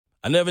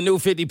I never knew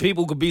 50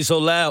 people could be so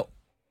loud.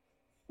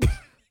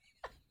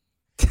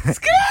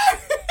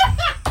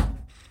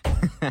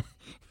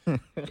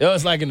 Yo,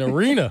 it's like an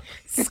arena.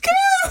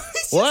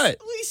 What?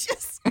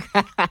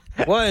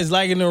 What? It's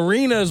like an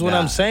arena is what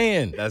I'm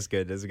saying. That's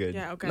good. That's good.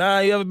 Yeah, okay. Nah,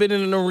 you ever been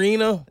in an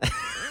arena?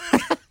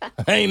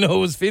 I ain't know it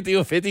was 50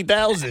 or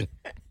 50,000.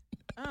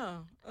 Oh,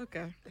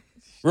 okay.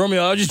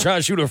 Romeo, I was just trying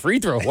to shoot a free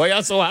throw. Why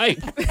y'all so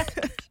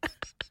hyped?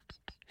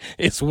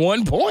 It's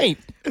 1 point.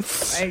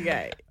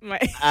 Okay.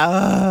 What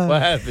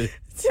happened?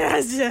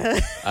 All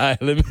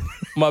right,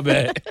 my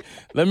bad.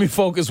 Let me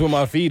focus where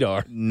my feet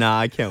are. Nah,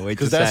 I can't wait.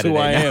 Because that's who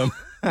I am.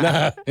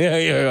 Nah,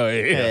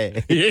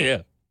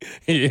 yeah.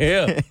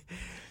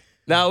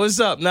 Now, what's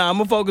up? Now, I'm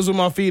going to focus where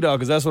my feet are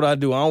because that's what I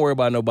do. I don't worry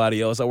about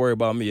nobody else. I worry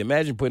about me.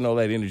 Imagine putting all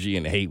that energy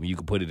into hate when you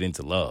can put it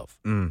into love.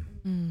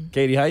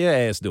 Katie, how your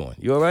ass doing?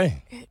 You all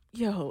right?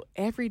 Yo,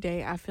 every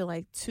day I feel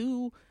like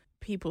two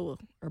people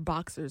or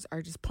boxers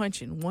are just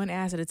punching one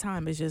ass at a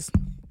time. It's just...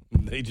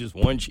 They just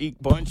one cheek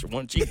punch.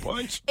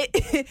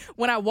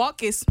 When I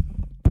walk, it's...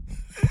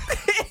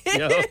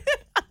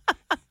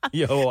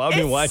 Yo, I've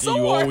been watching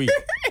you all week.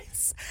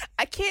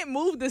 I can't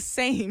move the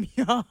same,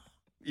 y'all.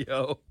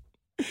 Yo.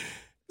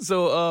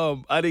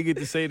 So, I didn't get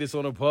to say this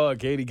on a pod.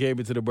 Katie came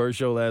into the Bird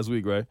Show last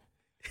week, right?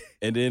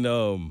 And then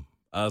I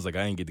was like,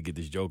 I didn't get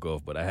this joke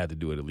off, but I had to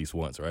do it at least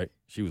once, right?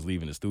 She was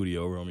leaving the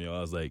studio, Romeo.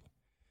 I was like,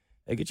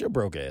 hey, get your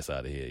broke ass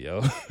out of here,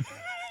 yo.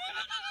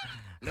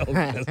 No,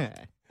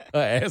 her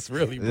ass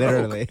really broke.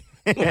 Literally.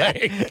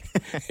 Like,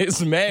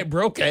 it's mad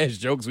broke ass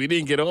jokes we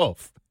didn't get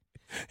off.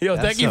 Yo,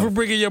 thank you for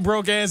bringing your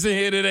broke ass in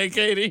here today,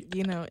 Katie.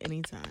 You know,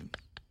 anytime.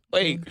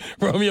 Wait,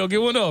 Romeo,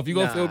 get one off. You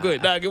gonna feel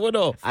good. Nah, get one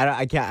off.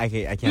 I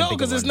can't. No,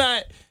 because it's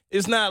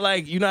not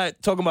like you're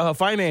not talking about her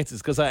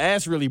finances because her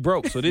ass really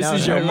broke. So this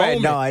is your right.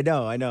 moment. No, I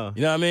know. You know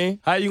what I mean?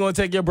 How you gonna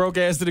take your broke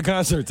ass to the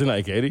concert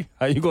tonight, Katie?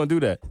 How you gonna do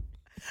that?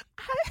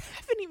 I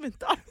haven't even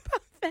thought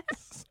about that.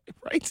 It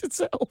writes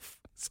itself.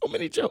 So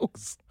many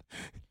jokes.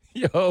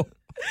 Yo.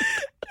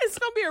 It's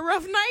going to be a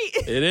rough night.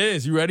 It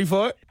is. You ready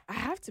for it? I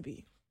have to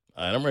be.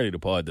 All right, I'm ready to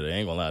pod today. I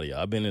ain't gonna lie to you.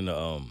 I've been in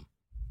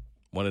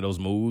one of those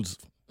moods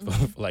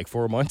for like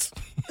 4 months.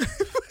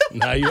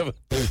 Now you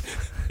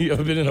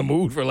ever been in a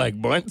mood for like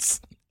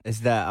months? It's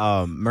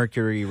that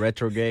Mercury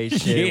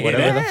retrograde shit, Yeah.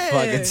 whatever the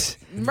fuck it's.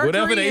 Mercury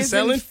Whatever they is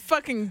selling? in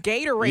fucking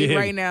Gatorade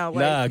right now. Like,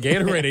 Nah,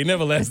 Gatorade ain't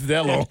never lasted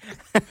that long.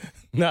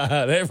 Nah,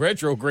 that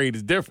retrograde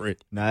is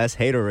different. Nah, that's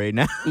haterade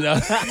now. Nah.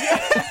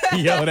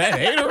 Yo, that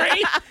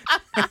haterade?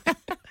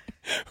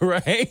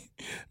 Right?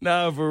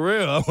 Nah, for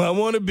real. I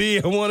want to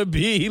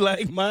be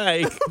like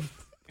Mike.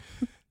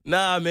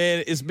 Nah,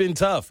 man, it's been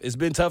tough. It's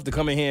been tough to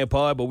come in here and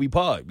pod, but we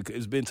pod because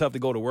it's been tough to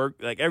go to work.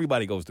 Like,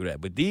 everybody goes through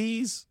that. But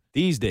these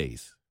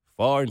days,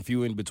 far and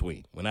few in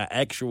between, when I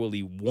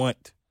actually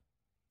want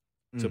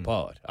to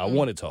pod, I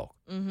want to talk.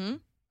 Mm-hmm.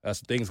 That's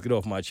things get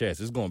off my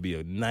chest. It's going to be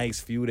a nice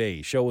few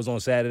days. Show is on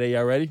Saturday.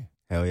 Y'all ready?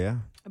 Hell yeah.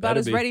 About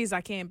as ready as I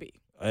can be.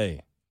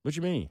 Hey, what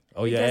you mean?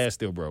 Oh, your Because- ass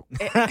still broke.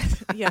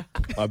 Yeah.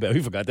 My bad.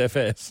 We forgot that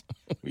fast.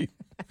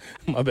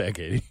 My bad,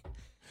 Katie.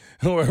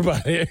 Don't worry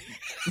about it.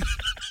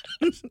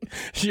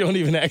 She don't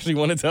even actually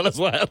want to tell us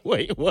why.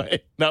 Wait,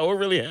 what? No, what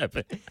really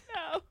happened?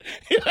 No.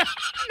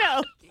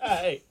 No. All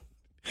right.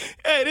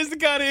 Hey, this is the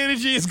kind of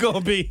energy it's going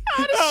to be.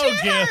 Oh, the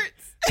shit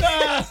hurts.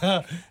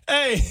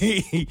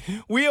 Hey,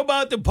 we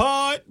about to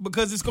pod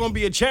because it's going to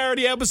be a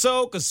charity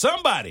episode because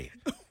somebody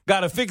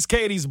got to fix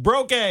Katie's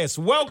broke ass.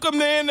 Welcome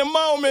to In the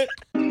Moment.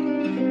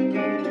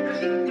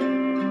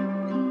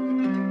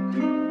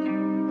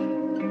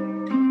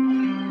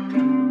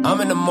 I'm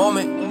in the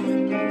moment.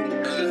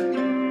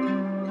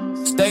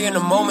 Stay in the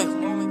moment.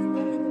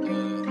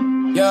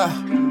 Yeah,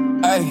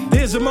 hey.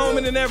 There's a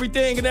moment in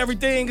everything, and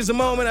everything is a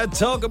moment. I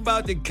talk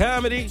about the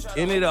comedy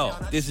in it all.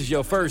 This is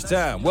your first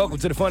time. Welcome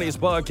to the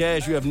funniest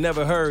podcast you have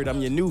never heard.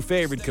 I'm your new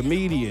favorite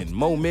comedian,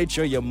 Mo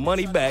Mitchell, your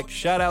money back.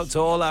 Shout out to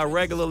all our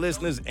regular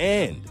listeners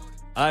and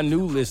our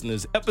new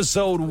listeners.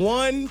 Episode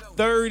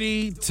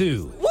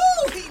 132. Woo!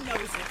 He knows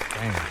it.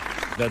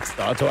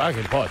 I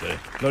can pause that.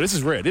 No, this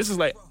is rare. This is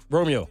like,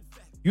 Romeo,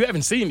 you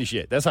haven't seen this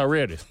yet. That's how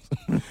rare this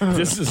is.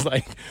 This is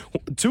like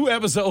 2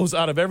 episodes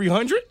out of every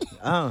 100.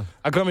 Oh.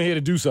 I come in here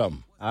to do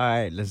something. All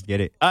right, let's get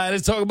it. All right,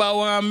 let's talk about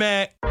where I'm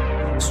at.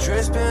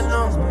 Stress been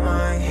on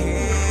my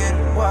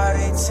head. Why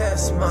they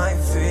test my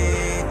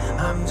feet?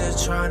 I'm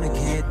just trying to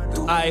get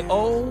through. I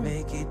owe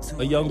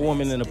a young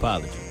woman an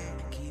apology.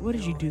 What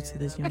did you do to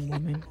this young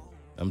woman?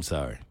 I'm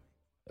sorry.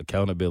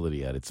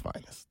 Accountability at its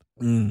finest.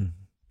 Mm.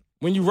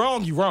 When you're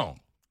wrong, you're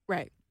wrong.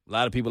 Right. A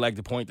lot of people like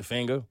to point the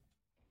finger,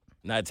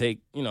 not take,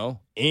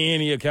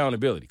 any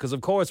accountability. Because,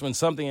 of course, when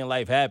something in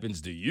life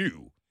happens to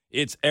you,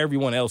 it's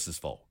everyone else's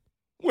fault.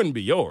 Wouldn't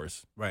be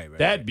yours. Right.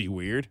 That'd be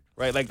weird,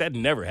 right? Like, that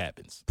never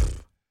happens.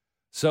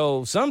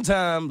 So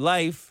sometimes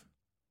life,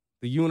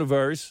 the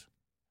universe,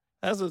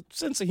 has a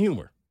sense of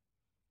humor.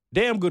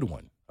 Damn good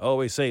one. I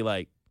always say,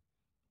 like,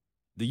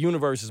 the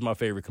universe is my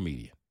favorite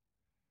comedian.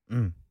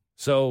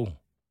 So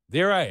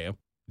there I am,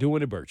 doing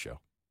the Burt Show.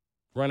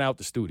 Run out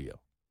the studio.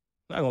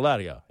 Not gonna lie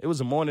to y'all. It was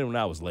a morning when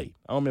I was late.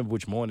 I don't remember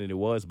which morning it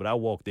was, but I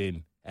walked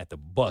in at the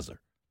buzzer.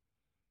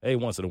 Hey,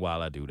 once in a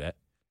while I do that.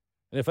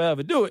 And if I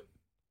ever do it,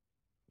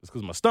 it's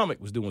because my stomach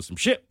was doing some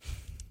shit.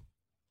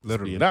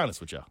 Literally. Being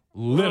honest with y'all.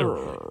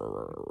 Literally.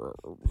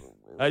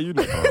 How you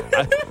know?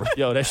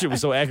 Yo, that shit was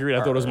so accurate,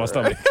 I thought it was my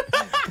stomach.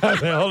 I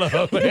said, hold on.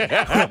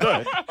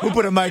 Who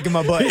put a mic in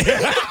my butt?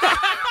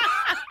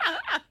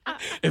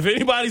 If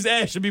anybody's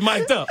ass should be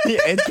mic'd up, Yeah,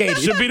 it's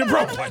Katie. should be the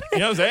broke one. You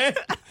know what I'm saying?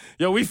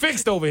 Yo, we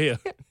fixed over here.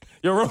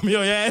 Yo,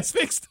 Romeo, your ass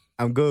fixed?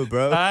 I'm good,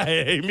 bro. I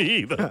ain't me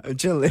either. I'm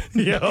chilling.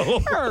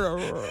 Yo.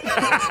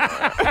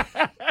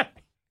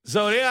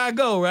 So there I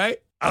go, right?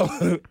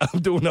 I'm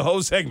doing the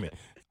whole segment.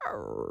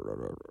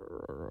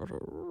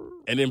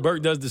 And then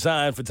Bert does the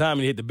sign for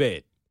Tommy to hit the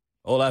bed.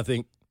 All I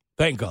think,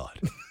 thank God.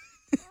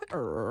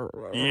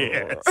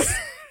 Yes.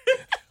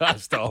 I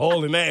start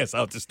hauling ass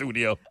out the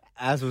studio.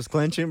 Ass was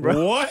clenching,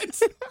 bro.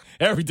 What?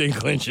 Everything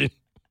clenching.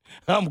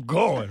 I'm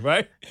going,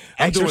 right?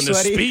 I'm Extra doing the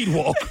sweaty. speed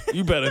walk.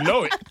 You better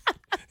know it.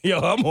 Yo,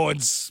 I'm on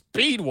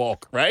speed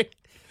walk, right?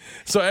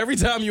 So every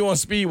time you on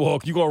speed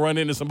walk, you gonna run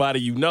into somebody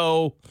you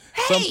know.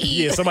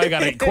 Somebody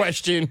got a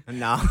question.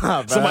 Nah,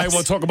 bro. Somebody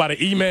want to talk about an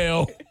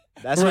email.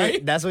 That's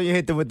right? that's when you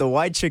hit them with the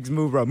white chicks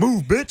move, bro.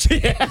 Move, bitch.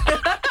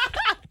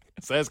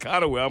 So that's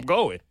kind of where I'm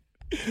going.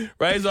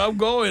 Right? So I'm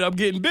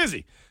getting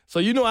busy. So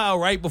you know how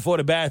right before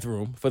the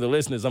bathroom, for the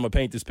listeners, I'm going to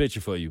paint this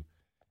picture for you.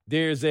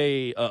 There's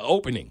a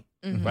opening,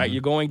 right?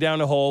 You're going down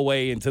the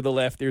hallway, and to the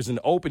left, there's an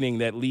opening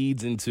that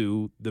leads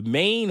into the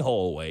main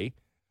hallway,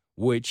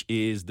 which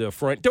is the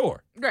front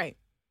door, Right.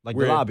 Like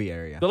Where- the lobby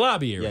area. the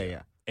lobby area. Yeah,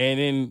 yeah. And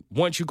then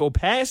once you go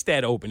past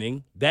that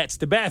opening, that's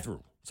the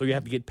bathroom. So you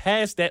have to get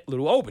past that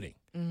little opening.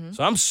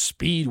 So I'm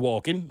speed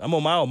walking. I'm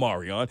on my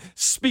Omarion.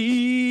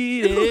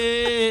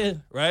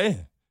 Speeding, right?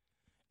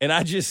 And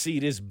I just see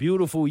this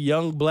beautiful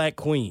young black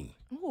queen.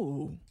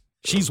 Ooh.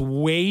 She's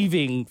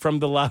waving from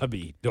the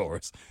lobby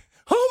doors.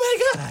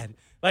 Oh, my God.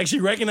 Like she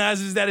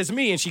recognizes that it's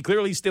me, and she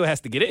clearly still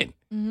has to get in.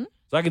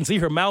 So I can see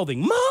her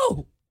mouthing,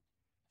 Mo!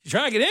 She's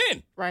trying to get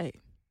in. Right.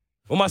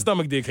 What my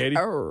stomach did, Katie.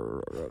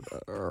 All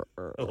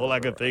I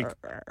could think.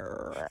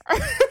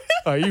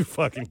 Are you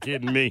fucking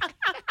kidding me?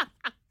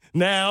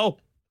 Now.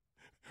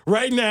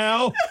 Right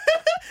now.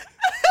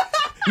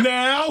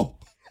 Now.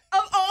 Of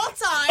all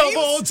times. Of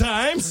all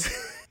times.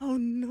 Oh,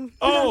 no.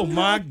 Oh,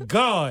 my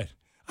God.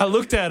 I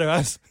looked at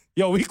her.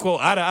 Yo, we quote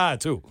eye to eye,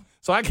 too.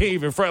 So I can't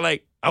even front.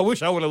 Like, I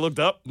wish I would have looked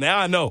up. Now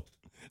I know.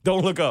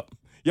 Don't look up.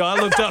 Yo, I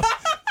looked up.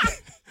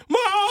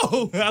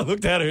 Mo! I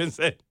looked at her and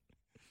said,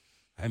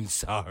 I'm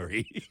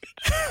sorry.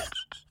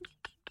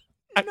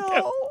 No.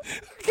 I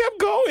kept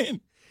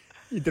going.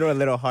 You throw a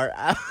little heart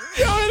out.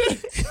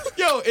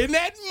 Yo, in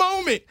that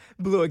moment,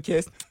 Blew a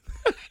kiss.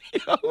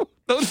 yo,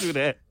 don't do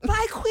that.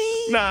 Bye,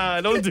 queen.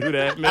 Nah, don't do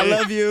that, man. I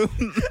love you.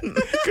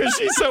 Because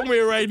she's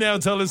somewhere right now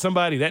telling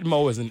somebody that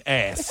Mo is an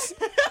ass.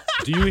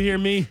 Do you hear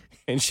me?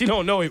 And she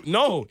don't know it.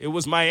 No, it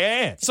was my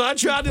ass. So I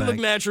tried to look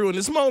natural in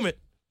this moment.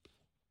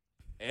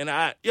 And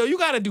you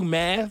got to do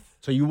math.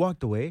 So you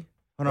walked away?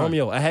 Hold on.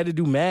 Romeo, I had to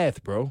do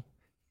math, bro.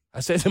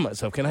 I said to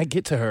myself, can I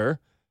get to her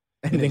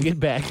and then get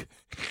back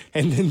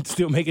and then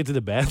still make it to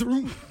the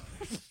bathroom?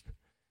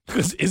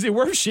 Because is it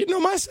worth shitting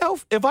on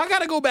myself? If I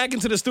got to go back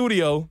into the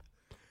studio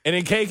and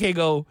then KK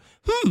go,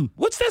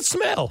 what's that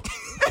smell?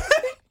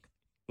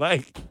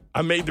 Like,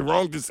 I made the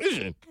wrong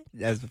decision.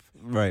 That's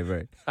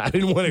right. I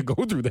didn't want to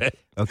go through that.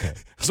 Okay.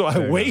 So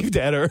I waved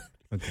at her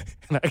Okay.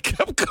 and I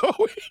kept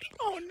going.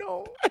 Oh,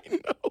 no. I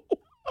know.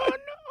 Oh, no.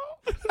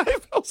 I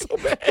felt so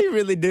bad. He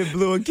really did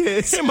blew a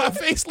kiss. And my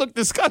face looked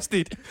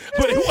disgusted.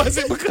 But it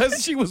wasn't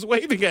because she was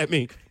waving at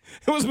me.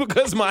 It was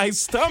because my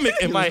stomach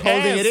and my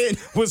holding ass it in.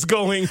 was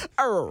going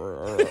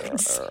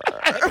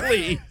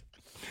exactly.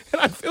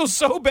 And I feel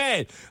so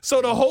bad.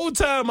 So the whole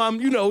time I'm,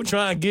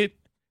 trying to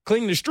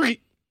clean the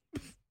street,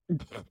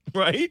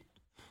 right?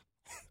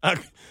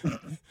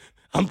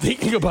 I'm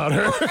thinking about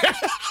her.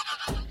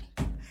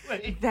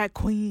 That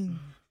queen.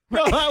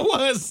 No, I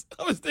was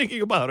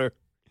thinking about her.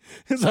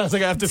 So I was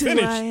like, I have to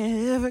finish. Do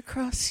I ever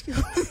cross you?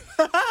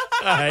 All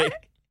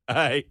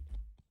right.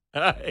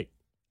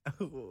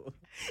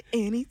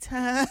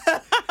 Anytime.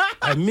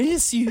 I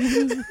miss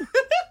you.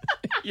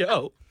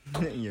 Yo,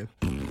 Yeah.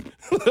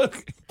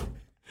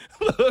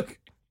 look.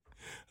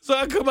 So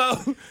I come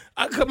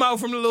out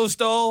from the little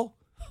stall.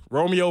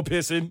 Romeo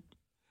pissing.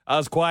 I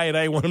was quiet.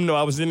 I didn't want him to know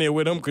I was in there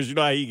with him because you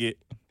know how he get.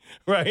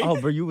 Right? Oh,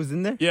 bro, you was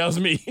in there? Yeah, it was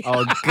me.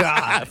 Oh, I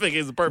God. think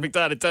it's the perfect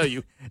time to tell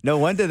you. No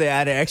wonder they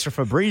added extra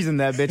Febreze in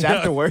that bitch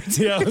afterwards.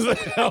 Yeah, I was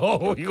like,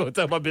 oh, you gonna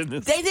tell my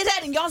business? They did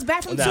that in y'all's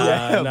bathroom too.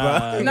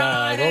 Nah,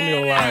 Nah,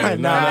 Romeo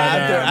lying.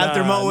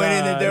 After Mo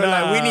went in, they were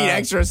like, we need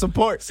extra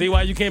support. See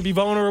why you can't be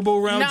vulnerable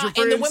around your in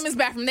friends? the women's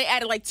bathroom, they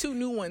added like 2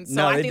 new ones. So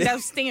No, I they think did. that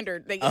was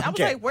standard. I was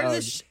Okay. like, where did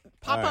this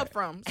pop All up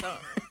right. from? So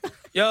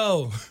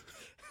Yo,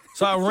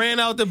 so I ran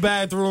out the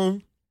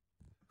bathroom.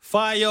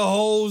 Fire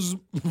hose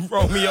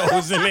Romeo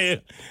was in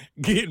there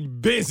getting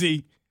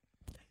busy,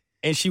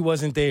 and she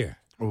wasn't there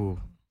Ooh.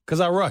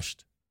 because I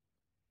rushed.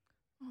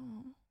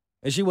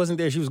 And she wasn't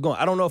there. She was gone.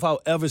 I don't know if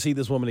I'll ever see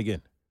this woman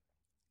again.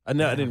 I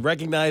didn't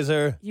recognize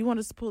her. You want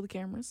us to pull the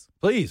cameras?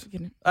 Please. You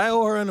can- I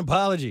owe her an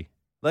apology.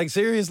 Like,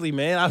 seriously,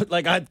 man.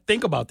 I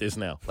think about this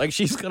now. Like,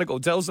 she's going to go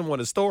tell someone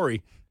a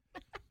story.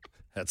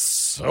 That's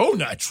so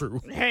not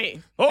true.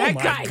 Hey. Oh, that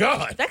my guy,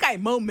 God. That guy,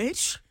 Mo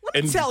Mitch. Let me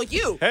And- tell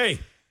you. Hey,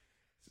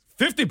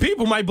 50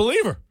 people might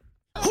believe her.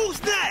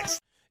 Who's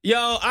next?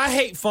 Yo, I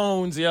hate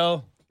phones,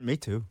 yo. Me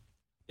too.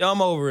 Yo,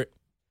 I'm over it.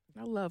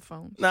 I love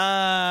phones.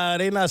 Nah,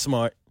 they not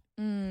smart.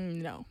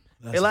 No.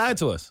 They lied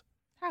to us.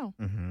 How?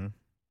 Mm-hmm. I'm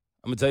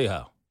going to tell you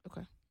how.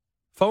 Okay.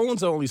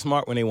 Phones are only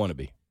smart when they want to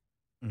be.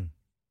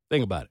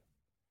 Think about it.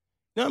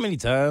 You know how many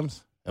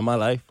times in my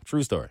life,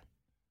 true story,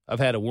 I've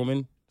had a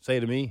woman say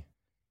to me,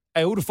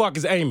 hey, who the fuck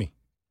is Amy?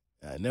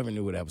 I never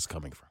knew where that was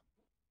coming from.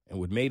 And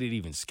what made it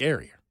even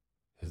scarier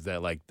is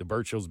that, like, the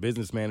Birchill's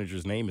business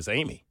manager's name is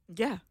Amy.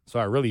 Yeah. So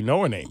I really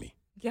know an Amy.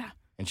 Yeah.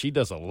 And she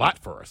does a lot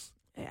for us.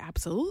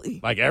 Absolutely.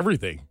 Like,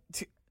 everything.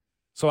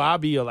 So I'll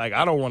be like,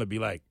 I don't want to be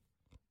like,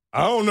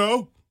 I don't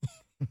know.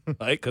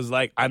 Like, because,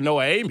 like, I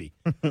know Amy.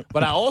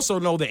 But I also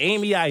know the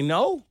Amy I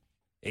know,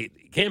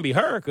 it can't be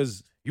her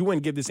because you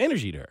wouldn't give this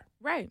energy to her.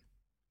 Right.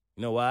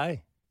 You know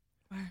why?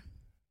 Why?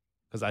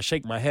 Because I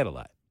shake my head a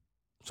lot.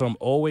 So I'm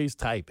always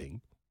typing,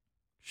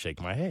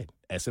 shake my head,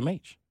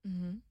 SMH.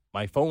 Mm-hmm.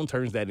 My phone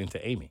turns that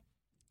into Amy,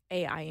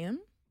 AIM?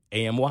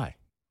 AMY.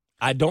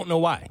 I don't know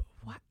why.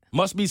 What?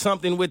 Must be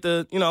something with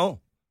the,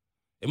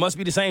 it must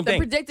be the same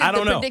thing. I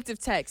don't know. know. Predictive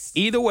text.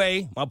 Either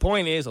way, my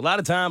point is, a lot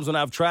of times when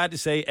I've tried to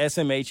say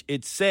SMH,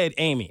 it said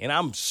Amy. And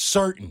I'm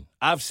certain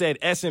I've said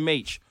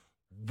SMH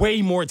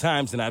way more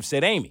times than I've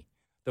said Amy.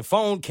 The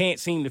phone can't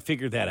seem to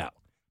figure that out.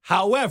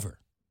 However,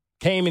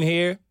 came in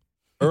here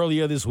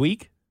earlier this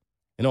week,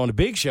 and on the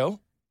big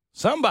show,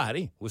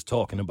 somebody was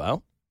talking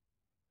about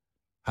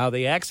how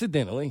they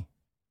accidentally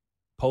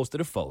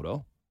posted a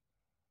photo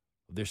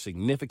of their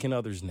significant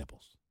other's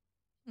nipples.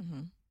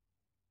 Mm-hmm.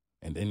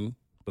 And then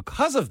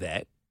because of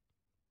that,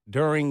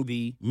 during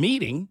the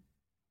meeting,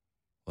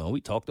 well,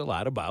 we talked a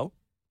lot about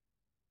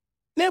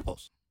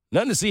nipples.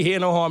 Nothing to see here,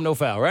 no harm, no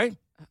foul, right?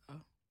 Uh-oh.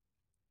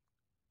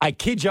 I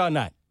kid y'all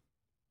not.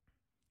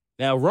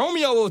 Now,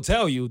 Romeo will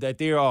tell you that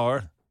there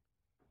are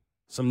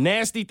some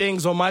nasty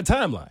things on my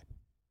timeline.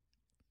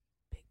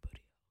 Big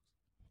booty.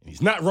 And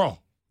he's not wrong.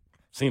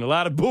 Seen a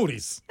lot of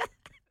booties.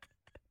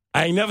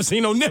 I ain't never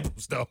seen no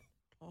nipples, though.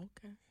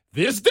 Okay.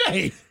 This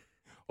day,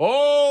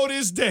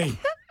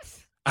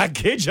 I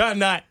kid y'all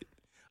not,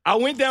 I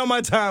went down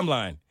my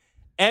timeline.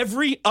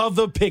 Every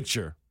other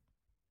picture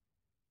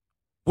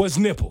was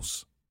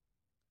nipples.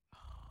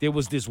 There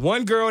was this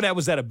one girl that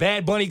was at a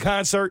Bad Bunny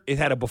concert. It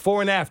had a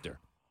before and after.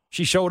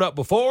 She showed up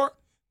before,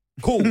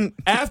 cool.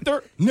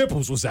 After,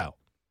 nipples was out.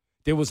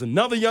 There was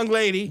another young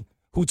lady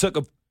who took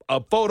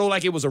a photo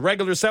like it was a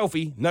regular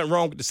selfie. Nothing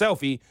wrong with the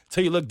selfie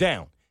till you look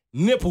down.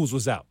 Nipples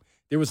was out.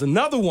 There was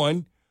another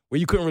one where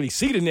you couldn't really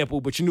see the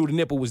nipple, but you knew the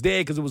nipple was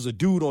there because it was a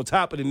dude on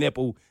top of the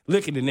nipple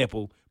licking the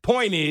nipple.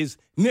 Point is,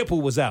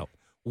 nipple was out.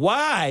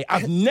 Why?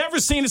 I've never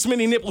seen this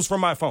many nipples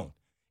from my phone.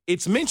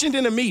 It's mentioned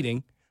in a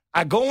meeting.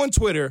 I go on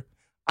Twitter.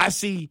 I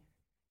see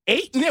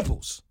 8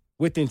 nipples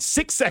within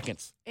 6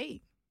 seconds.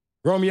 8.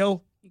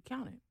 Romeo, You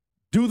counted.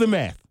 do the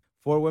math.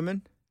 4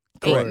 women?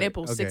 8 Correct.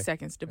 nipples, Okay. 6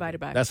 seconds divided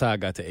by. That's how I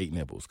got to 8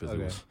 nipples because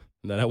Okay. it was.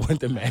 No, that wasn't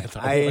the math.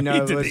 I didn't know it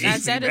did the was- that,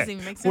 easy that math. doesn't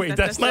even make sense. Wait,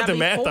 that's not the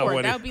math I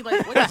wanted. That would be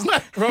like, what That's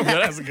not Romeo.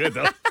 That's good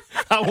though.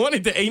 I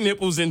wanted the 8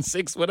 nipples in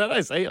 6. What did I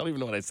say? I don't even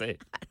know what I said.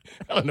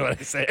 I don't know what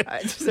I said.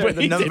 I just But heard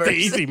the he did numbers. the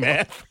easy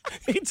math.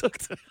 He took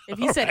the. If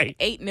you said All right.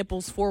 8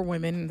 nipples for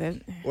women,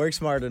 then Work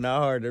smarter, not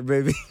harder,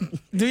 baby.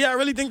 Do y'all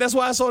really think that's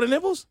why I saw the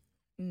nipples,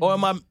 or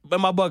am I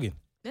bugging?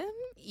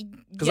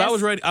 Because I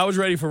was ready. I was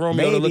ready for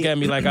Romeo to Maybe. look at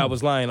me like I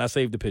was lying. I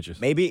saved the pictures.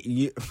 Maybe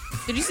you.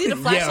 Did you see the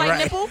flashlight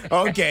nipple?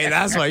 Okay,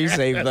 that's why you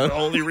saved That's the them.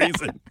 only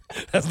reason.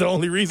 That's the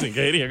only reason,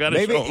 Katie. I gotta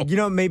Maybe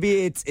show 'em.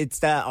 maybe it's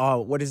that.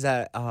 What is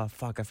that?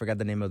 Fuck, I forgot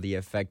the name of the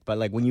effect. But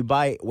like when you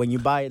buy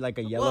like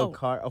a yellow Whoa.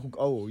 car.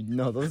 Oh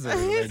no, those are.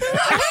 Like,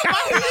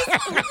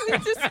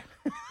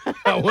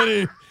 I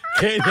wanted,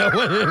 Katie.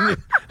 I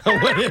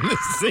wanted him to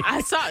see.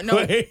 I saw no.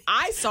 Wait.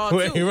 I saw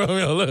Wait, too.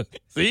 Romeo, look.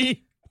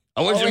 See?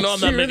 I want you to Oh, know I'm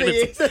not she making really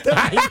it.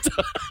 is.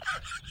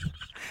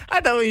 I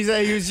thought when you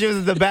said she was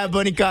at the Bad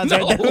Bunny concert.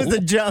 No. That was a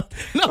joke.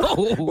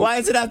 No. Why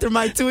is it after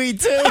my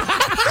tweet too?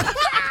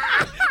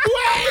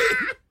 Wait.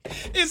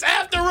 It's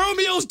after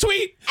Romeo's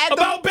tweet At the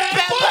about Bad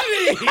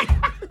Bunny.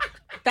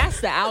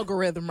 That's the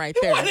algorithm right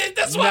there.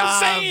 That's what I'm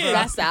saying.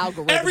 That's the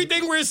algorithm.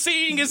 Everything we're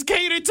seeing is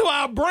catered to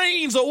our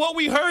brains or what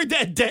we heard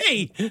that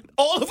day.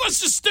 All of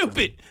us are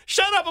stupid.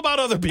 Shut up about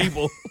other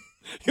people.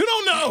 You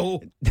don't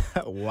know.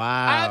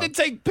 Wow. I had to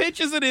take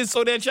pictures of this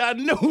so that y'all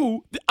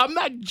knew. I'm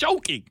not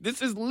joking.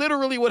 This is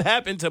literally what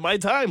happened to my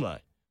timeline.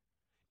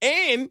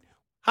 And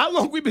how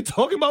long we been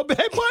talking about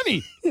Bad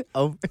Bunny?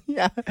 Oh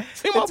yeah.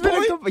 See my It's been a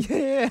point? couple-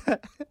 yeah.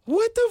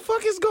 What the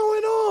fuck is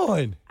going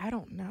on? I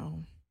don't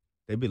know.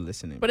 They be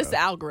listening. But it's the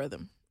bro.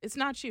 algorithm. It's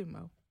not you,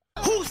 Mo.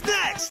 Who's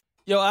next?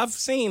 Yo, I've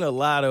seen a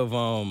lot of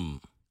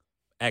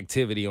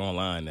activity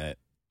online that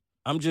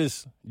I'm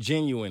just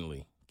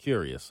genuinely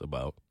curious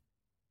about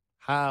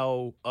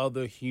how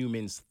other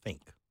humans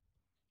think.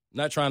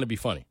 Not trying to be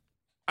funny.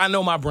 I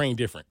know my brain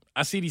different.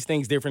 I see these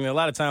things different. And a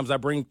lot of times I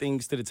bring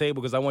things to the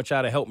table because I want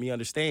y'all to help me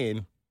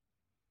understand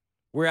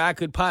where I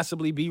could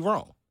possibly be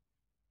wrong.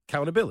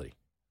 Accountability.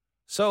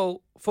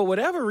 So for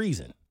whatever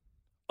reason,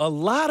 a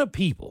lot of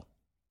people,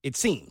 it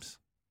seems,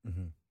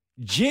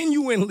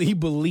 genuinely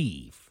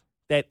believe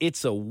that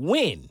it's a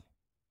win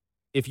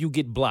if you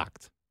get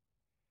blocked.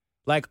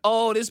 Like,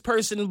 oh, this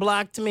person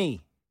blocked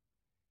me.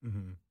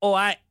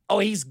 Oh,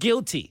 he's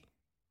guilty.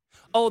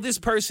 Oh, this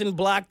person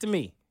blocked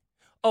me.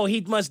 Oh,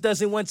 he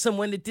doesn't want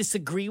someone to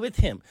disagree with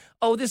him.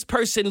 Oh, this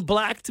person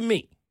blocked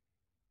me.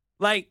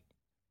 Like,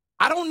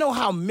 I don't know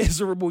how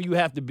miserable you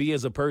have to be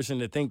as a person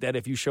to think that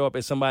if you show up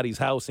at somebody's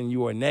house and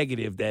you are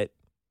negative, that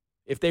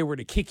if they were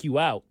to kick you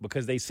out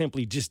because they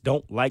simply just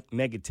don't like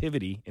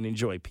negativity and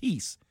enjoy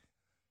peace,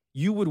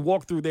 you would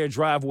walk through their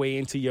driveway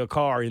into your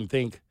car and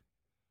think,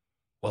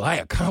 well, I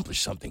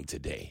accomplished something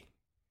today.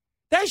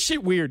 That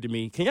shit weird to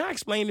me. Can y'all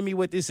explain to me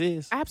what this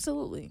is?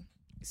 Absolutely.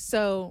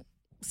 So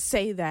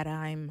say that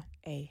I'm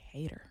a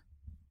hater.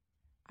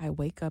 I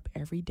wake up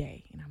every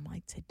day and I'm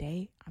like,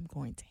 today I'm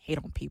going to hate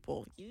on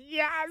people.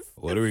 Yes.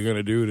 What are we going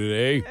to do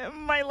today?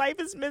 My life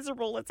is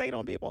miserable. Let's hate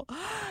on people.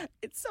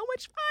 It's so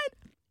much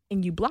fun.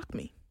 And you block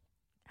me.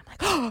 I'm like,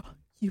 oh,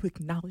 you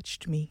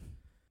acknowledged me.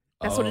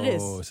 That's what it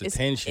is. Oh, it's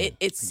attention.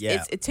 It's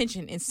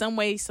attention in some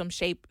way, some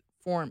shape,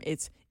 form.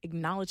 It's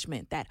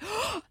acknowledgement that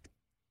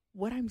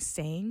what I'm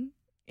saying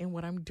and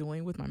what I'm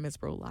doing with my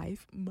miserable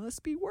life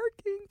must be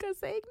working because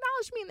they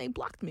acknowledged me and they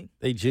blocked me.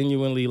 They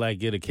genuinely like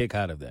get a kick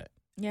out of that.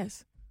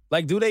 Yes.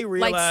 Like, do they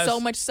realize? Like,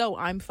 so much so,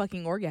 I'm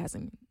fucking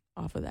orgasming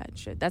off of that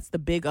shit. That's the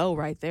big O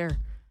right there.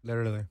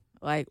 Literally.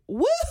 Like,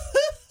 woo!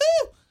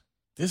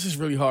 This is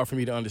really hard for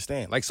me to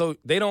understand. Like, so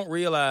they don't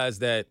realize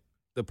that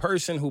the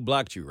person who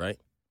blocked you, right?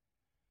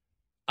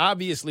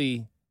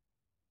 Obviously,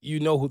 you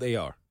know who they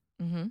are.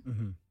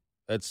 Mm-hmm.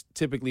 That's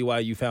typically why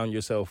you found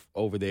yourself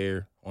over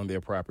there on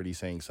their property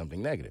saying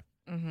something negative.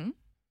 Mm-hmm.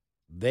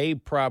 They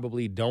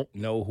probably don't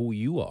know who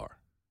you are,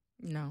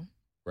 No.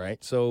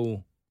 right?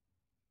 So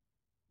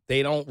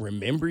they don't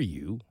remember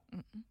you.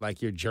 Mm-mm.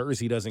 Like, your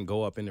jersey doesn't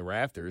go up in the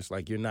rafters.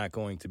 Like, you're not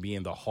going to be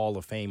in the Hall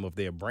of Fame of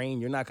their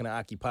brain. You're not going to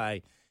occupy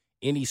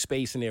any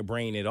space in their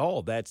brain at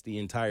all. That's the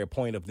entire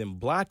point of them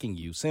blocking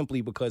you,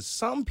 simply because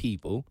some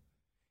people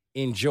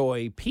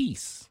enjoy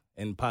peace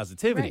and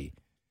positivity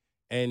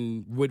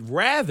and would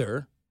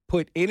rather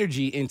put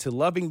energy into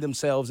loving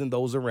themselves and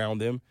those around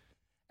them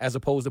as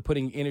opposed to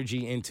putting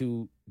energy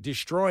into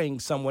destroying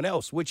someone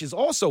else, which is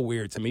also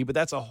weird to me, but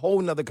that's a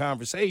whole nother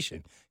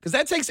conversation because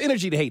that takes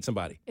energy to hate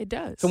somebody, It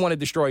does. to want to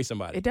destroy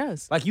somebody. It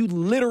does. Like, you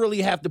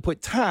literally have to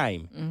put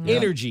time,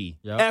 energy,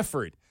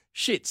 effort,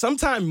 shit,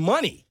 sometimes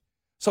money.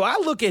 So I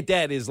look at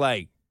that as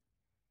like,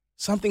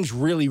 something's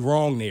really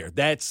wrong there.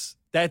 That's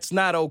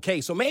not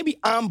okay. So maybe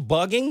I'm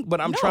bugging, but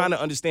I'm trying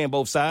to understand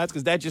both sides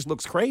because that just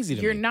looks crazy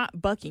to You're me. not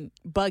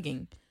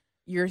bugging.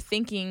 You're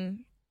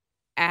thinking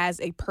as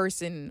a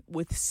person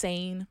with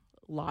sane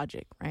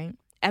logic, right?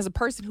 As a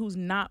person who's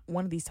not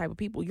one of these type of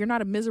people, you're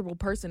not a miserable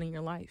person in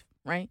your life,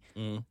 right?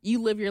 Mm.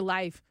 You live your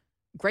life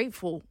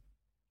grateful,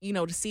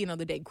 to see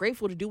another day,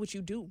 grateful to do what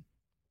you do,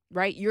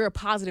 right? You're a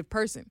positive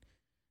person.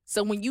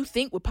 So when you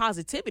think with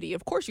positivity,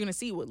 of course you're going to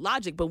see it with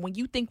logic, but when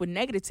you think with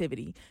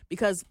negativity,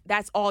 because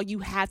that's all you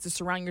had to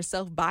surround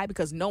yourself by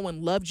because no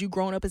one loved you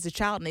growing up as a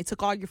child and they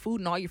took all your food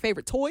and all your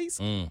favorite toys,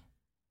 So and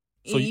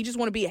you just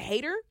want to be a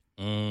hater,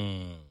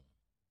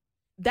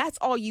 that's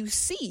all you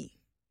see.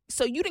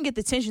 So you didn't get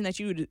the attention that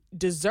you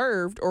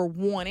deserved or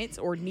wanted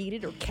or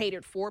needed or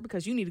catered for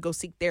because you need to go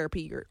seek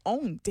therapy your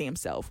own damn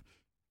self.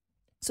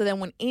 So then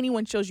when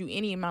anyone shows you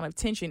any amount of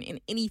attention in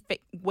any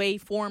way,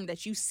 form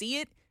that you see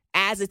it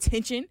as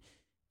attention,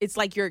 it's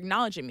like you're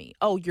acknowledging me.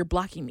 Oh, you're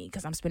blocking me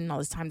because I'm spending all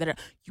this time that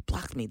you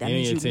blocked me. That Any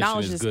means you attention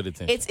acknowledge is this. good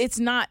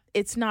attention.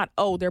 It's not,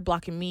 oh, they're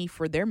blocking me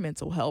for their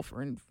mental health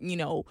or, to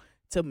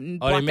they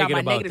block make out it my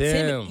about negative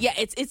them. tendency. Yeah,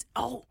 it's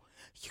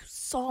you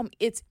saw me.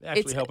 It's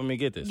Actually helping me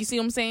get this. You see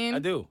what I'm saying? I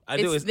do.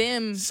 It's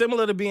them.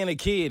 Similar to being a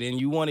kid and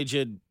you wanted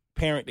your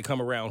parent to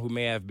come around who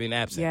may have been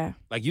absent. Yeah.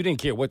 Like, you didn't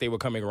care what they were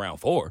coming around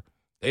for.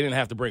 They didn't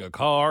have to bring a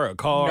car, a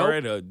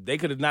card. Nope. They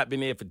could have not been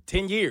there for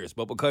 10 years,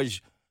 but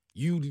because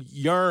you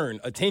yearn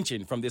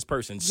attention from this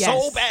person so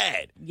Yes.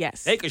 bad,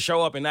 Yes. they could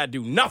show up and not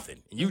do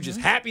nothing. And you just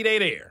happy they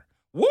there.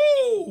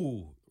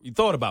 Woo! You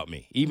thought about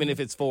me, even if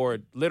it's for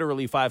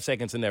literally 5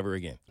 seconds and never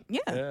again. Yeah.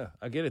 Yeah,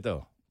 I get it,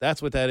 though. That's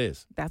what that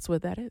is. That's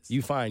what that is.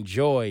 You find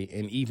joy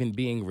in even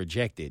being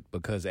rejected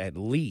because at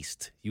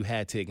least you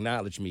had to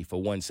acknowledge me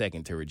for 1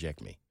 second to reject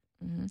me.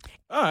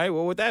 All right.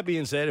 Well, with that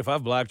being said, if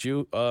I've blocked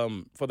you,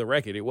 for the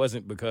record, it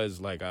wasn't because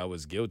like I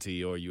was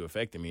guilty or you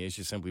affected me. It's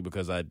just simply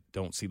because I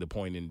don't see the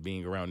point in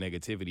being around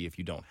negativity if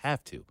you don't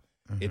have to.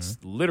 It's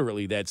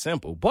literally that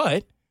simple.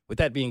 But with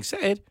that being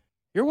said,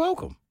 you're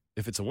welcome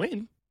if it's a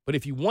win. But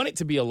if you want it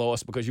to be a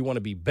loss because you want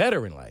to be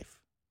better in life,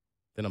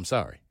 then I'm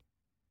sorry.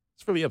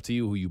 It's really up to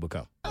you who you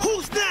become.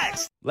 Who's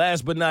next?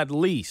 Last but not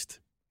least,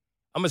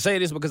 I'm going to say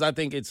this because I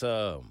think it's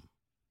going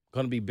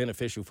to be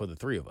beneficial for the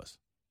three of us.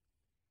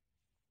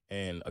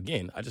 And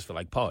again, I just feel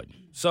like partying.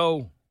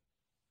 So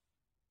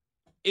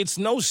it's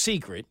no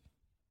secret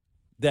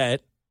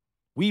that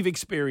we've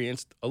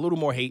experienced a little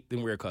more hate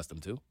than we're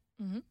accustomed to,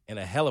 and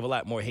a hell of a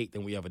lot more hate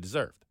than we ever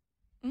deserved.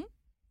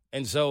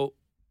 And so,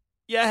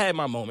 yeah, I had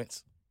my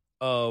moments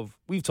of,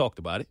 we've talked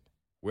about it,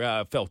 where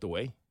I felt the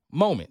way.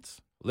 Moments,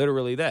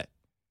 literally that,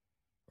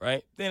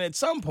 right? Then at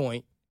some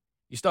point,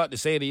 you start to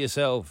say to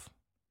yourself,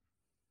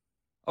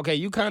 okay,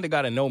 you kind of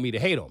got to know me to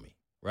hate on me,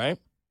 right?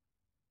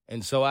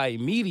 And so I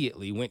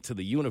immediately went to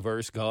the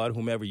universe, God,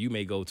 whomever you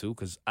may go to,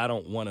 because I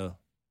don't want to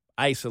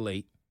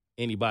isolate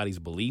anybody's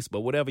beliefs,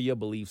 but whatever your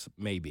beliefs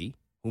may be,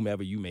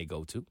 whomever you may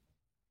go to,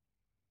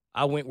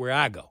 I went where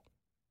I go.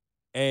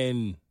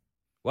 And,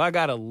 well, I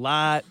got a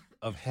lot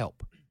of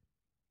help.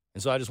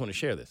 And so I just want to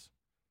share this.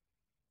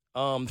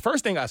 The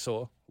first thing I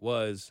saw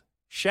was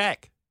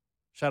Shaq.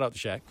 Shout out to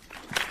Shaq.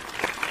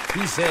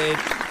 He said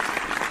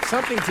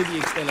something to the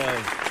extent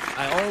of,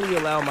 I only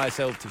allow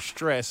myself to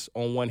stress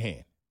on one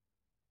hand.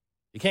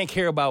 You can't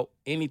care about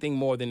anything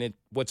more than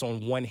what's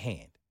on one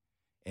hand.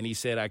 And he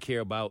said, I care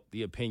about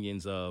the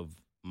opinions of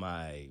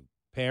my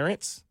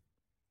parents,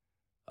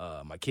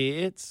 my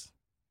kids,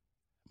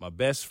 my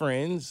best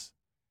friends,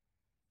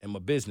 and my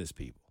business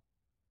people.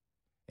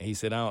 And he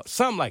said,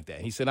 something like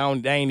that. He said, I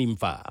ain't even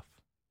 5.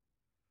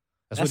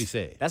 That's what he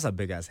said. That's a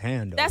big ass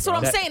hand. Though, That's bro.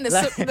 what I'm saying.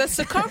 The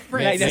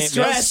circumference. Like the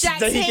stress Shaq's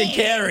that he can hand.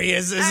 carry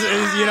is you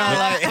know,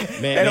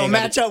 like Man, they don't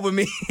match up with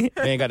me.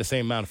 Man got the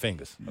same amount of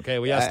fingers. Okay,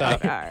 well, y'all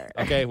stop. All right.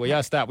 Okay, well,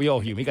 y'all stop. We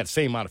all human. He got the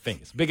same amount of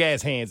fingers. Big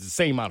ass hands, the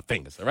same amount of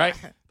fingers, all right?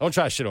 Don't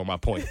try to shit on my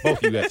point.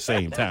 Both of you at the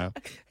same time,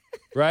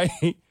 right?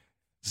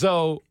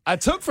 So I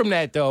took from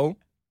that, though,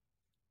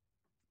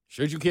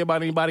 should you care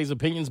about anybody's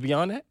opinions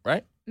beyond that,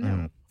 right?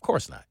 No. Of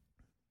course not.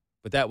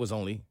 But that was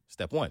only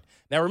step 1.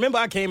 Now, remember,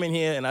 I came in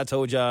here and I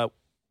told y'all,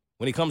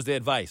 when it comes to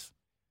advice,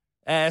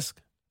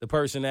 ask the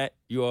person that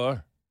you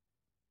are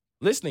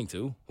listening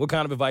to, what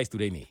kind of advice do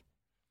they need?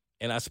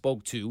 And I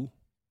spoke to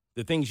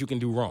the things you can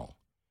do wrong.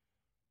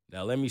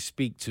 Now, let me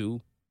speak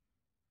to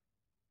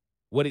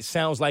what it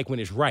sounds like when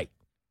it's right.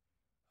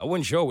 I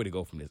wasn't sure where to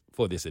go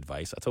for this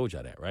advice. I told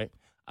y'all that, right?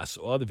 I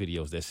saw other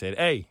videos that said,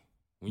 hey,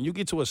 when you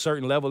get to a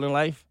certain level in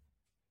life,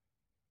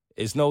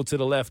 it's no to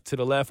the left,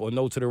 or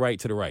no to the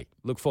right.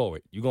 Look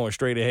forward. You're going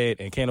straight ahead,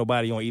 and can't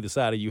nobody on either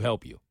side of you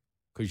help you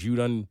because you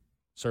done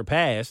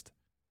surpassed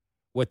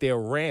what their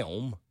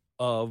realm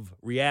of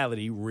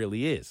reality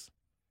really is.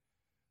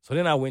 So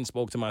then I went and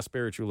spoke to my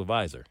spiritual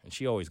advisor, and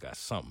she always got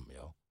something,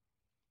 yo.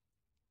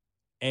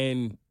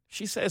 And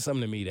she said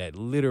something to me that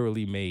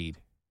literally made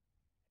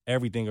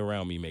everything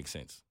around me make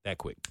sense that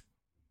quick.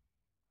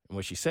 And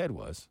what she said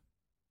was,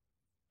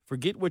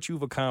 forget what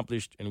you've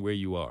accomplished and where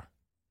you are,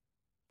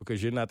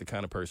 because you're not the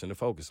kind of person to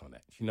focus on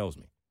that. She knows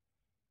me.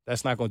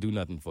 That's not going to do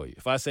nothing for you.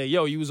 If I say,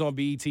 yo, you was on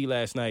BET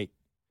last night,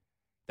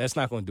 that's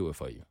not going to do it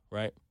for you,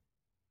 right?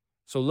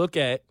 So look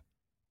at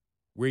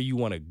where you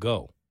want to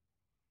go,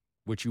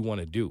 what you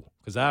want to do,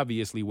 because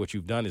obviously what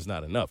you've done is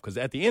not enough. Because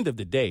at the end of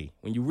the day,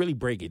 when you really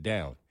break it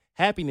down,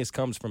 happiness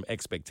comes from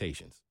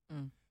expectations.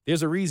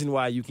 There's a reason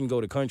why you can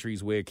go to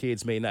countries where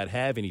kids may not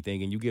have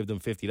anything and you give them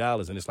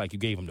 $50 and it's like you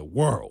gave them the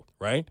world,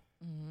 right?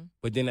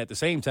 But then at the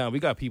same time, we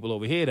got people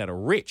over here that are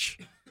rich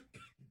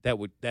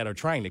that are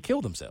trying to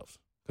kill themselves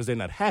because they're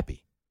not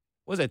happy.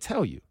 What does that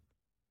tell you?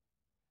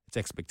 It's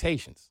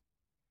expectations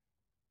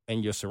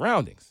and your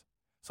surroundings.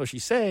 So she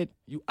said,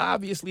 you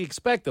obviously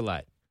expect a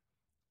lot.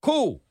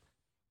 Cool.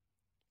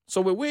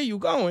 So with where you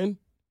going,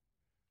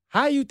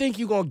 how you think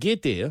you're going to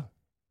get there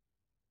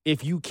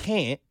if you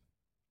can't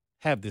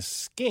have the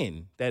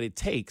skin that it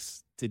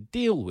takes to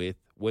deal with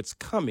what's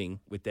coming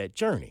with that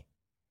journey?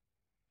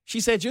 She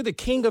said, you're the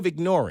king of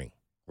ignoring,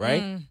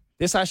 right?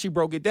 This is how she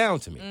broke it down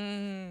to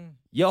me.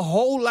 Your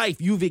whole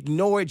life, you've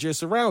ignored your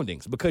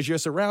surroundings because your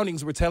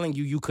surroundings were telling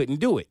you couldn't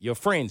do it. Your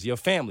friends, your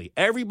family,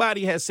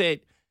 everybody has said,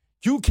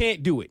 you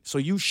can't do it. So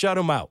you shut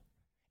them out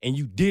and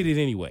you did it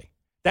anyway.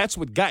 That's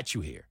what got you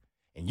here.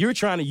 And you're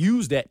trying to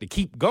use that to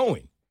keep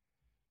going.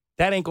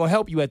 That ain't going to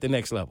help you at the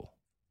next level.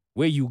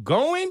 Where you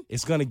going,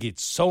 it's going to get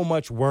so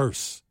much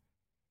worse.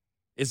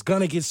 It's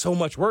going to get so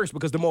much worse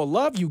because the more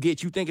love you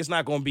get, you think it's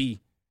not going to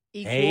be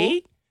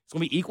hate. It's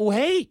going to be equal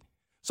hate.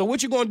 So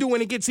what you going to do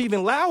when it gets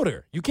even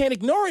louder? You can't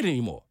ignore it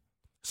anymore.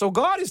 So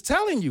God is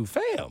telling you,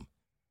 fam,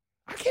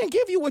 I can't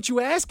give you what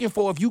you're asking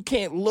for if you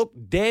can't look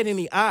dead in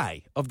the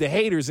eye of the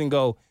haters and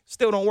go,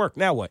 still don't work.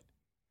 Now what?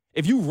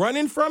 If you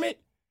running from it,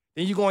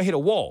 then you're going to hit a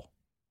wall.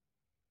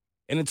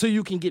 And until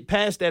you can get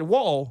past that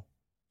wall,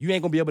 you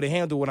ain't going to be able to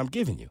handle what I'm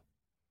giving you.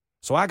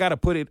 So I got to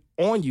put it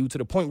on you to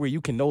the point where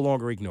you can no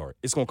longer ignore it.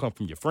 It's going to come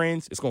from your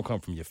friends. It's going to come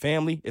from your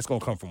family. It's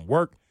going to come from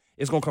work.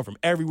 It's going to come from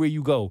everywhere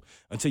you go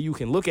until you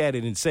can look at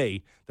it and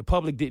say, the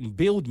public didn't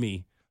build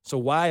me, so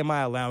why am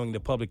I allowing the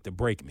public to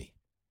break me?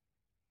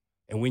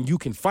 And when you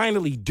can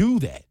finally do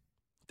that,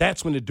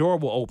 that's when the door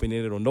will open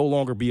and it'll no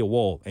longer be a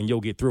wall and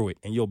you'll get through it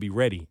and you'll be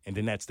ready. And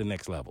then that's the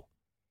next level.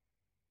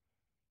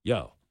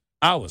 Yo,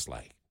 I was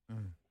like,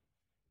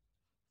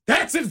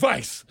 that's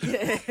advice.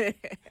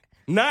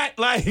 Not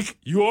like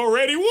you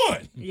already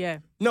won. Yeah.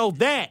 No,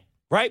 that,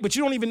 right? But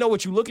you don't even know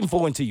what you're looking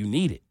for until you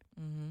need it.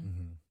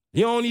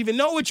 You don't even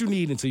know what you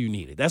need until you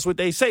need it. That's what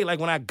they say. Like,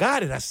 when I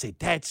got it, I said,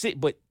 that's it.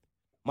 But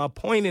my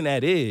point in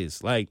that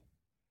is, like,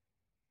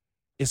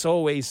 it's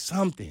always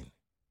something.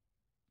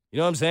 You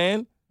know what I'm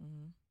saying?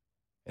 Mm-hmm.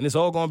 And it's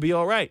all going to be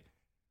all right.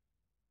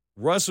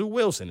 Russell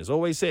Wilson has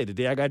always said, the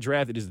day I got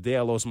drafted is the day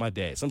I lost my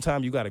dad.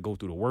 Sometimes you got to go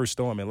through the worst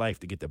storm in life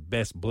to get the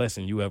best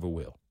blessing you ever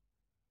will.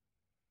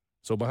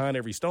 So behind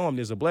every storm,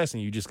 there's a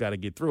blessing. You just got to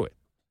get through it.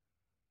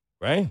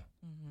 Right?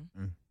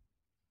 Mm-hmm.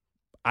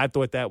 I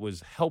thought that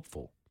was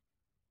helpful.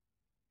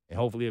 And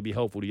hopefully it'll be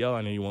helpful to y'all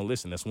and anyone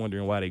listening that's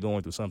wondering why they're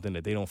going through something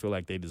that they don't feel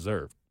like they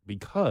deserve.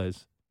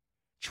 Because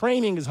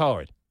training is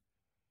hard.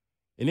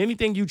 And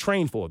anything you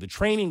train for, the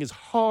training is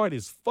hard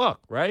as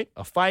fuck, right?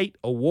 A fight,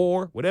 a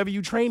war, whatever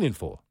you training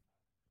for.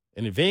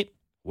 An event,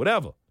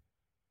 whatever.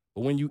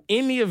 But when you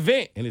in the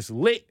event and it's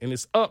lit and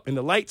it's up and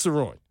the lights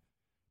are on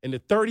and the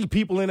 30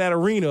 people in that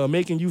arena are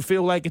making you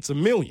feel like it's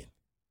 1,000,000,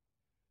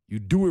 you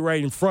do it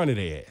right in front of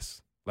their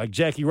ass, like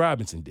Jackie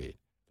Robinson did,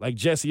 like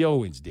Jesse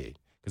Owens did,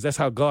 because that's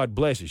how God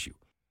blesses you.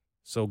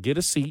 So get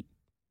a seat.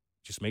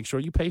 Just make sure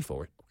you pay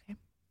for it. Okay.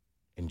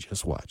 And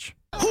just watch.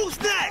 Who's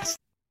next?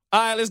 All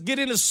right, let's get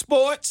into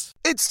sports.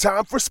 It's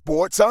time for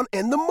Sports on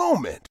In the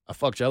Moment. I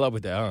fucked y'all up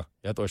with that, huh?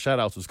 Y'all thought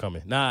shout-outs was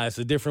coming. Nah, it's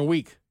a different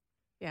week.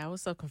 Yeah, I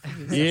was so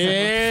confused.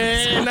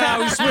 Yeah,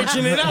 now we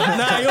switching it up.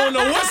 Now you don't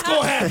know what's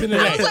going to happen I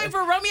was today. waiting for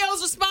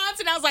Romeo's response,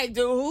 and I was like,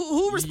 dude,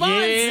 who responds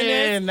to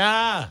Yeah, this?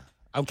 nah.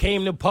 I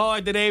came to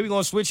pod today. We're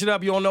going to switch it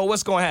up. You don't know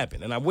what's going to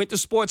happen. And I went to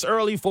sports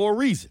early for a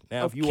reason.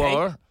 Now, if you Okay.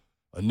 are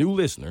a new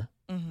listener,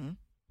 Mm-hmm.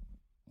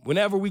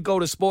 whenever we go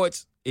to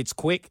sports, it's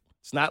quick,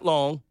 it's not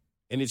long,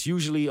 and it's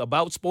usually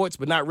about sports,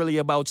 but not really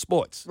about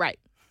sports. Right.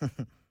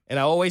 And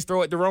I always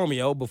throw it to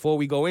Romeo before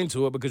we go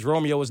into it because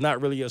Romeo is not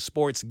really a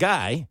sports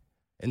guy.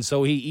 And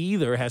so he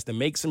either has to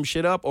make some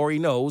shit up or he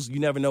knows. You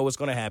never know what's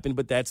going to happen,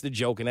 but that's the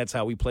joke, and that's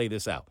how we play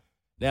this out.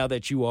 Now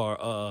that you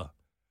are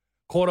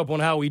caught up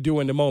on how we do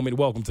in the moment,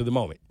 welcome to the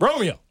moment.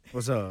 Romeo,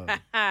 What's up?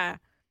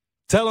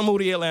 tell them who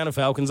the Atlanta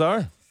Falcons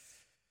are.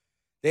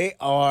 They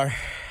are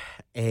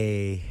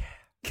a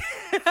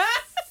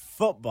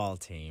football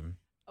team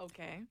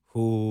Okay.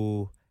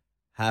 who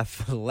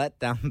have let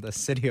down the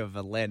city of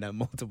Atlanta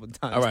multiple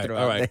times. All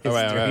right.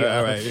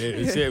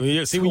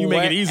 See, when you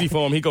make it easy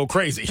for him, he go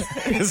crazy.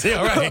 See,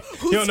 all right.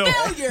 You don't know.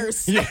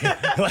 Failures.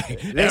 Yeah,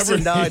 like,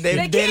 Listen, dog, they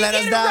can't let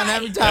us get it down right.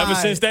 every time. ever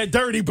since that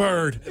dirty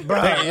bird. Bro.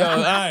 All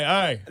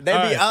right.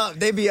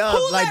 They be up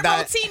Who like let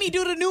that. Rotimi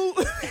do the new?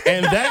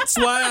 And that's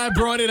why I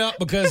brought it up,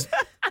 because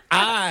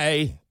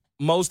I,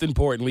 most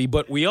importantly,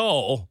 but we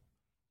all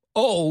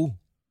owe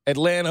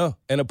Atlanta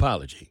an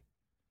apology.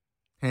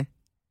 Huh?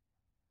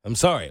 I'm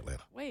sorry,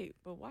 Atlanta. Wait,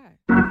 but why?